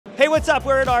Hey, what's up?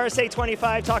 We're at RSA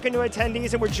 25 talking to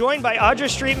attendees, and we're joined by Audra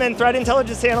Streetman, Threat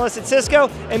Intelligence Analyst at Cisco,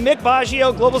 and Mick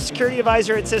Baggio, Global Security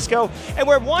Advisor at Cisco. And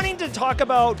we're wanting to talk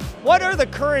about what are the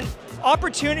current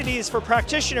opportunities for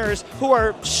practitioners who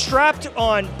are strapped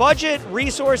on budget,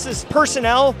 resources,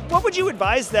 personnel. What would you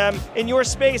advise them in your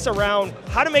space around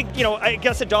how to make, I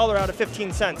guess, $1 out of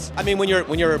 15 cents? I mean, when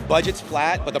your budget's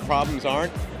flat, but the problems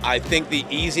aren't, I think the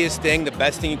easiest thing, the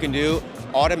best thing you can do,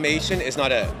 automation is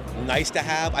not a nice to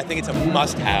have, I think it's a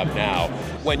must have now.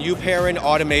 When you pair in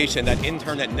automation, that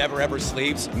intern that never ever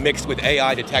sleeps, mixed with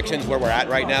AI detections where we're at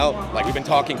right now, like we've been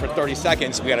talking for 30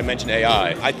 seconds, we got to mention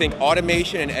AI. I think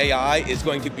automation and AI is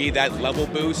going to be that level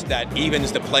boost that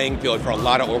evens the playing field for a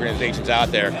lot of organizations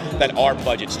out there that are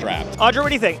budget strapped. Audra, what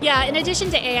do you think? Yeah, in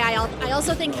addition to AI, I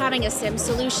also think having a SIM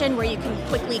solution where you can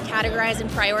quickly categorize and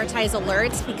prioritize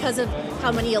alerts because of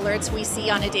how many alerts we see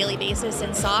on a daily basis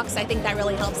in SOCs, I think that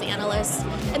really helps analysts.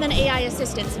 And then AI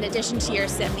assistance in addition to your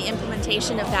SIM, the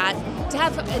implementation of that. To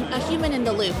have a human in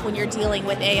the loop when you're dealing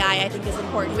with AI, I think is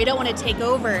important. We don't want to take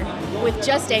over with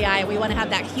just AI, we want to have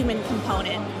that human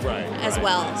component as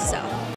well. So.